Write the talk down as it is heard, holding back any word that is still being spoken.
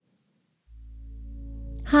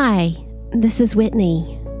Hi, this is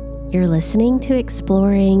Whitney. You're listening to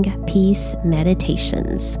Exploring Peace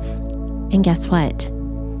Meditations. And guess what?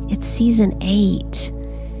 It's season 8.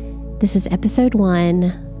 This is episode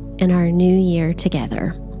 1 in our new year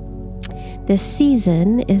together. This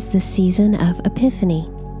season is the season of Epiphany.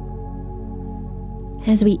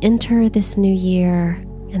 As we enter this new year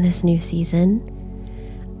and this new season,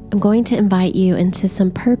 I'm going to invite you into some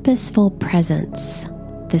purposeful presence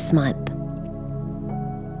this month.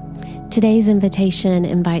 Today's invitation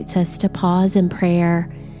invites us to pause in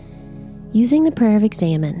prayer using the prayer of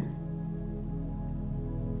examine.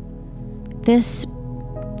 This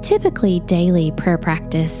typically daily prayer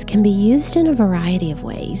practice can be used in a variety of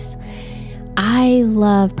ways. I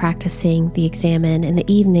love practicing the examine in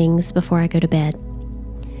the evenings before I go to bed.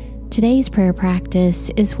 Today's prayer practice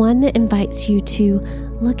is one that invites you to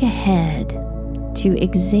look ahead, to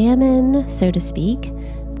examine, so to speak,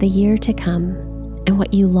 the year to come and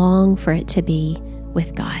what you long for it to be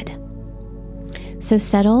with God. So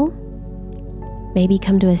settle, maybe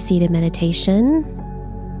come to a seated meditation,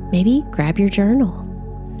 maybe grab your journal,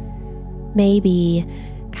 maybe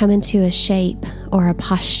come into a shape or a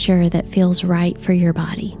posture that feels right for your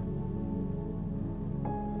body.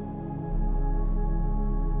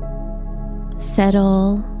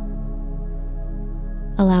 Settle,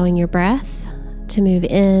 allowing your breath to move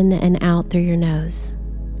in and out through your nose.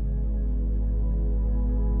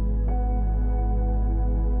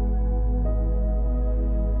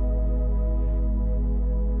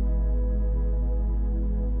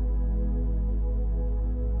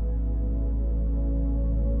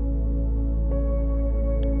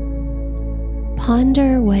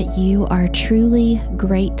 Ponder what you are truly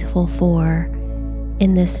grateful for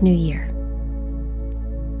in this new year.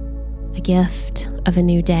 A gift of a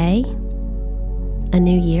new day, a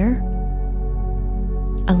new year,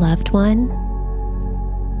 a loved one,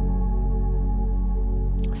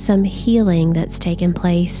 some healing that's taken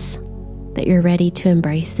place that you're ready to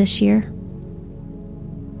embrace this year,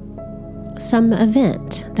 some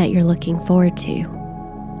event that you're looking forward to,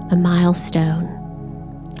 a milestone,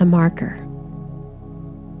 a marker.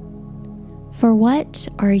 For what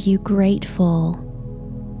are you grateful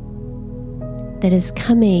that is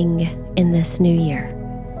coming in this new year,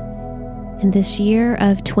 in this year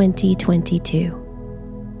of 2022?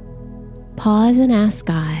 Pause and ask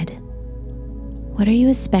God, what are you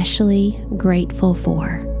especially grateful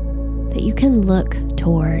for that you can look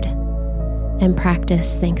toward and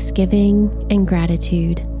practice thanksgiving and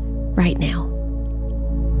gratitude right now?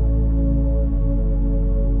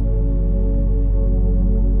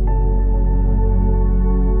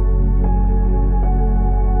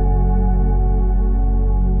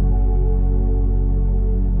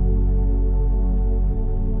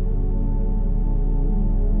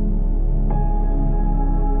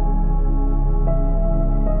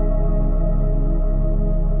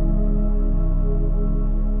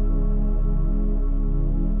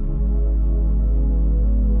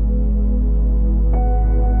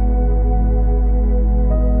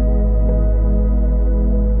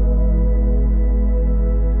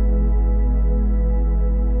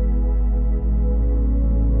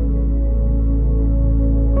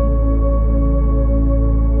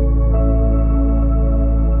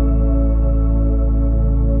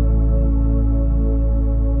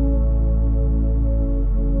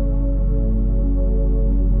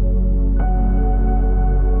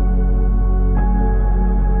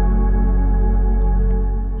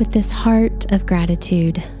 With this heart of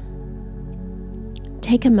gratitude,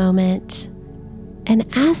 take a moment and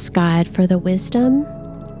ask God for the wisdom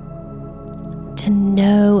to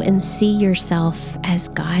know and see yourself as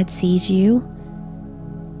God sees you.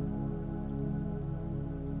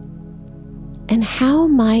 And how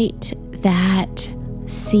might that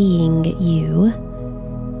seeing you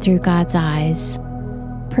through God's eyes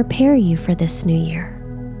prepare you for this new year?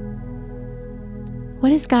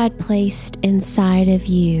 What has God placed inside of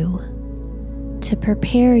you to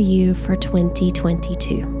prepare you for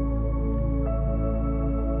 2022?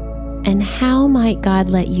 And how might God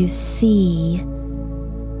let you see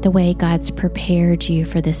the way God's prepared you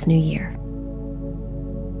for this new year?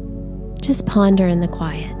 Just ponder in the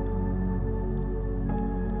quiet.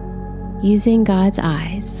 Using God's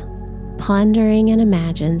eyes, pondering and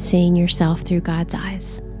imagine seeing yourself through God's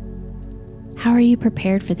eyes. How are you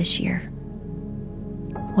prepared for this year?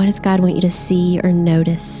 What does God want you to see or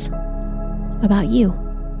notice about you?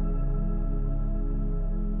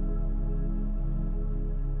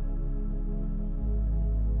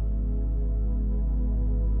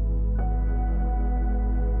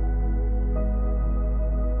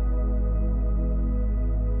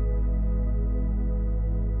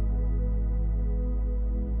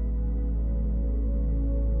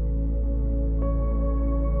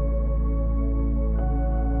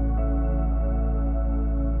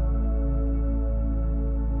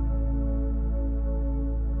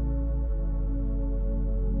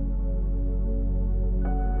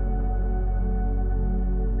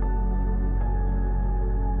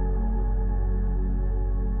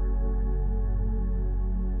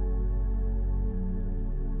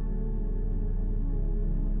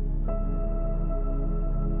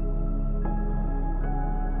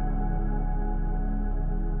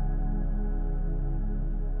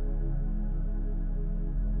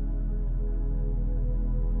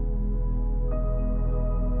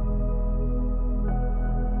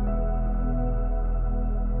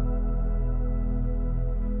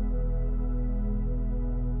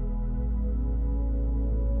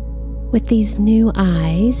 With these new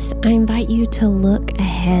eyes, I invite you to look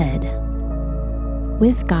ahead.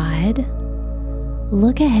 With God,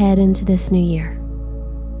 look ahead into this new year.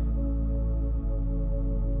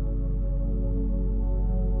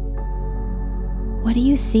 What do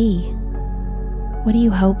you see? What do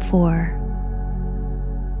you hope for?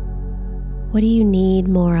 What do you need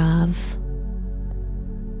more of?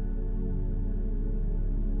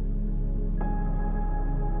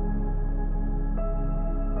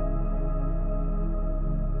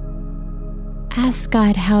 Ask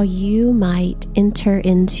God how you might enter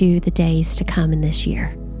into the days to come in this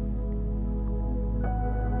year.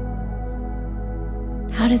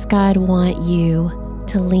 How does God want you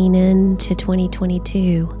to lean into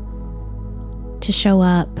 2022, to show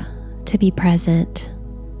up, to be present?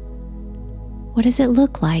 What does it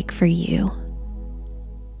look like for you?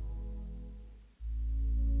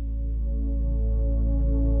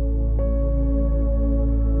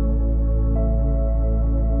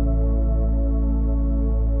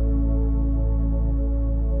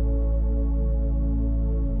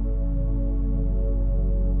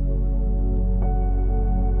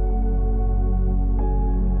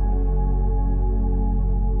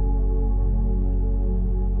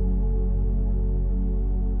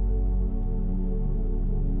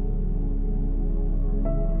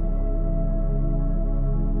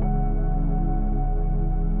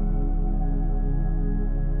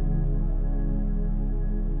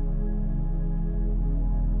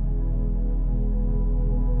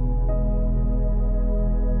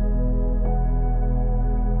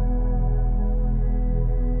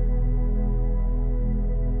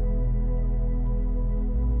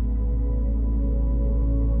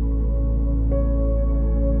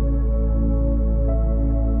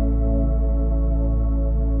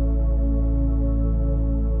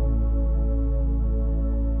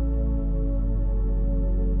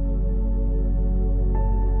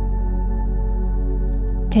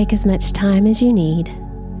 Take as much time as you need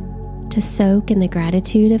to soak in the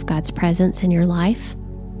gratitude of God's presence in your life,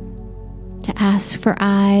 to ask for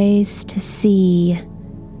eyes to see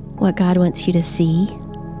what God wants you to see,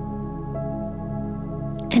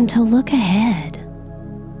 and to look ahead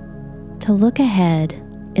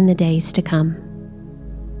in the days to come.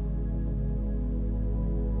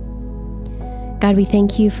 God, we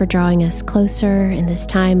thank you for drawing us closer in this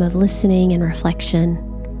time of listening and reflection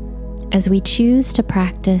as we choose to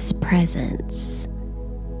practice presence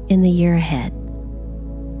in the year ahead.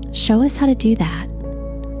 Show us how to do that.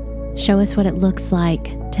 Show us what it looks like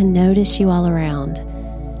to notice you all around,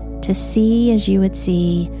 to see as you would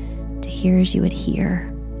see, to hear as you would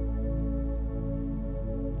hear.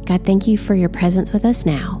 God, thank you for your presence with us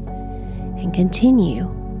now, and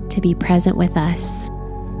continue to be present with us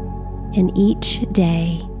in each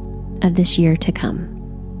day of this year to come.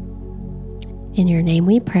 In your name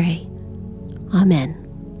we pray. Amen.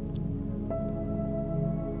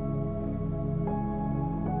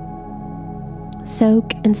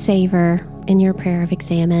 Soak and savor in your prayer of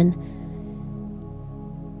examine,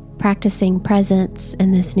 practicing presence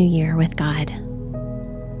in this new year with God.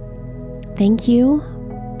 Thank you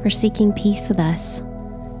for seeking peace with us,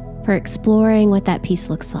 for exploring what that peace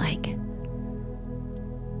looks like.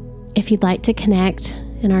 If you'd like to connect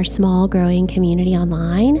in our small, growing community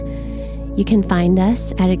online, you can find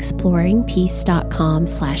us at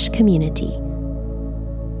exploringpeace.com/community.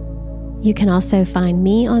 You can also find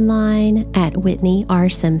me online at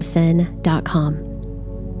whitneyRsimpson.com.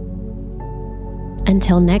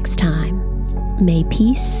 Until next time, may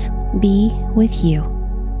peace be with you.